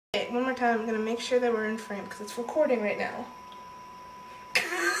Okay, one more time, I'm gonna make sure that we're in frame because it's recording right now.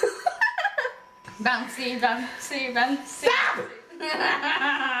 Bouncy, bouncy, bouncy. Stop!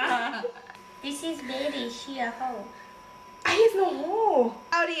 This is Bailey, she a hoe. I have no hoe.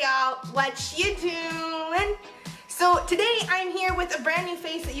 Howdy y'all, what you doing? So today I'm here with a brand new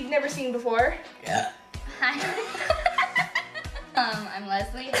face that you've never seen before. Yeah. Hi. I'm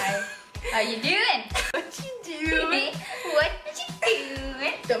Leslie, hi. How you doing? What you doing? What you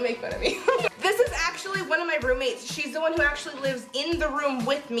doing? Don't make fun of me. This is actually one of my roommates. She's the one who actually lives in the room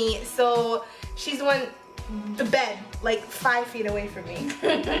with me. So she's the one, the bed, like 5 feet away from me.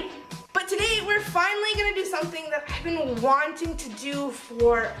 But today we're finally gonna do something that I've been wanting to do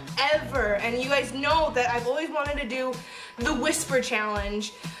forever. And you guys know that I've always wanted to do the whisper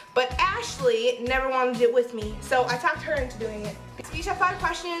challenge. But Ashley never wanted to do it with me. So I talked her into doing it. So we each have 5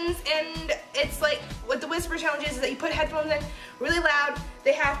 questions, and it's like what the whisper challenge is that you put headphones in really loud.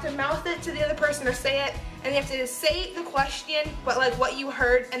 They have to mouth it to the other person or say it, and you have to say the question, but like what you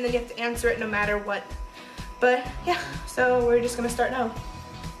heard, and then you have to answer it no matter what. But yeah, so we're just gonna start now.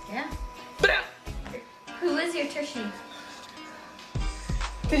 Yeah. Who is your tushy?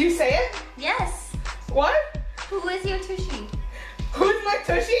 Did you say it? Yes. What? Who is your tushy? Who's my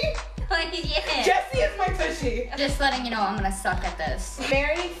tushy? Yeah. Jessie is my tushy. Just letting you know I'm gonna suck at this.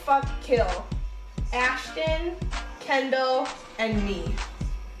 Marry, fuck, kill. Ashton, Kendall, and me.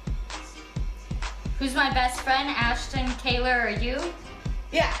 Who's my best friend? Ashton, Kayla, or you?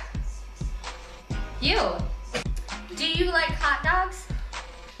 Yeah. You. Do you like hot dogs?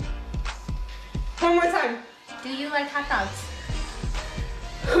 One more time. Do you like hot dogs?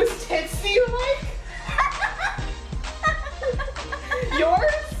 Whose tits do you like?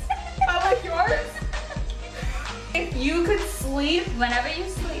 Yours? I like yours. If you could sleep Whenever you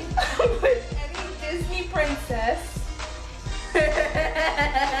sleep. with any Disney princess,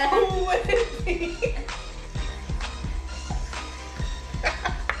 who would it be?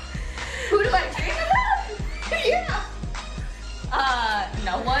 Who do I dream about? Yeah.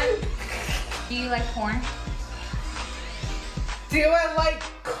 No one. Do you like porn? Do I like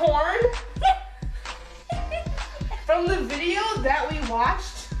corn? From the video that we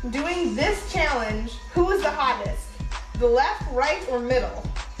watched doing this challenge, who was the hottest? The left, right, or middle?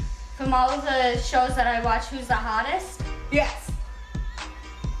 From all of the shows that I watch, who's the hottest? Yes.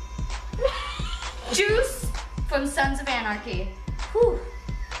 Juice from Sons of Anarchy. Whew.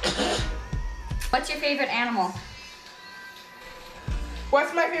 What's your favorite animal?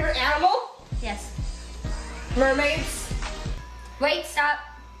 What's my favorite animal? Yes. Mermaids. Wait, stop.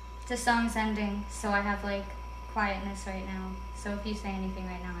 The song's ending, so I have like quietness right now. So if you say anything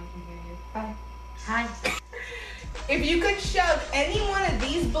right now, I can hear you. Hi. Hi. If you could shove any one of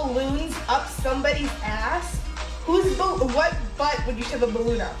these balloons up somebody's ass, what butt would you shove a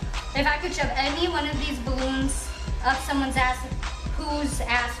balloon up? If I could shove any one of these balloons up someone's ass, whose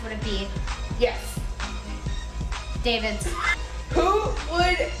ass would it be? Yes. David's. Who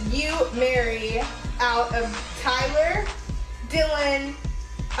would you marry out of Tyler, Dylan,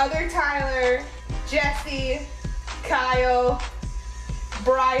 other Tyler, Jesse, Kyle,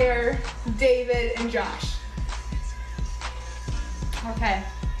 Briar, David, and Josh? Okay.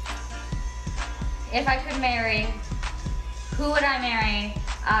 If I could marry, who would I marry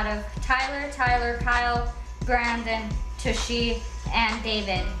out of Tyler, Kyle, Brandon, Tushy, and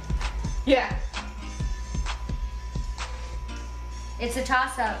David? Yeah. It's a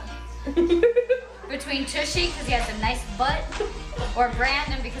toss-up between Tushy, because he has a nice butt, or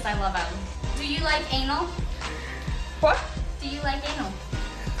Brandon, because I love him. Do you like anal? What? Do you like anal?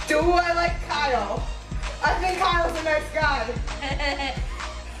 Do I like Kyle? I think Kyle's a nice guy.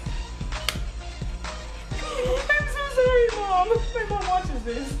 I'm so sorry, Mom. My mom watches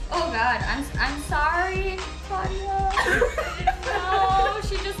this. Oh God, I'm sorry, Claudia. No,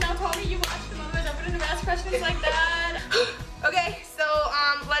 she just now told me you watched the movies. I wouldn't have asked questions like that. Okay, so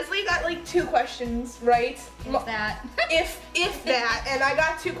Leslie got like 2 questions right. If that. if that, and I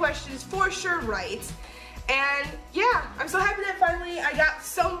got 2 questions for sure right. And yeah, I'm so happy that finally I got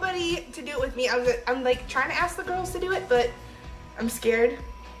somebody to do it with me. I'm like trying to ask the girls to do it, but I'm scared.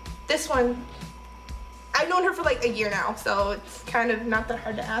 This one, I've known her for like a year now, so it's kind of not that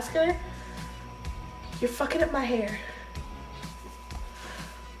hard to ask her. You're fucking up my hair.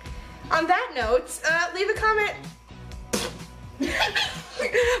 On that note, leave a comment.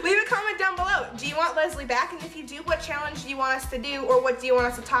 Leave a comment down below. Do you want Leslie back? And if you do, what challenge do you want us to do? Or what do you want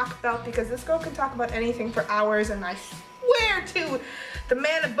us to talk about? Because this girl can talk about anything for hours, and I swear to the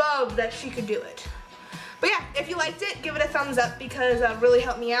man above that she could do it. But yeah, if you liked it, give it a thumbs up because it really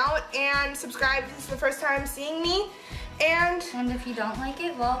helped me out. And subscribe if this is the first time seeing me. And if you don't like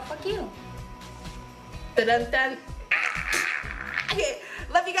it, well, fuck you. dun dun. Okay,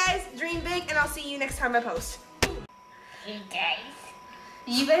 love you guys, dream big, and I'll see you next time I post. You guys.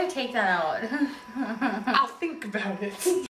 You better take that out. I'll think about it.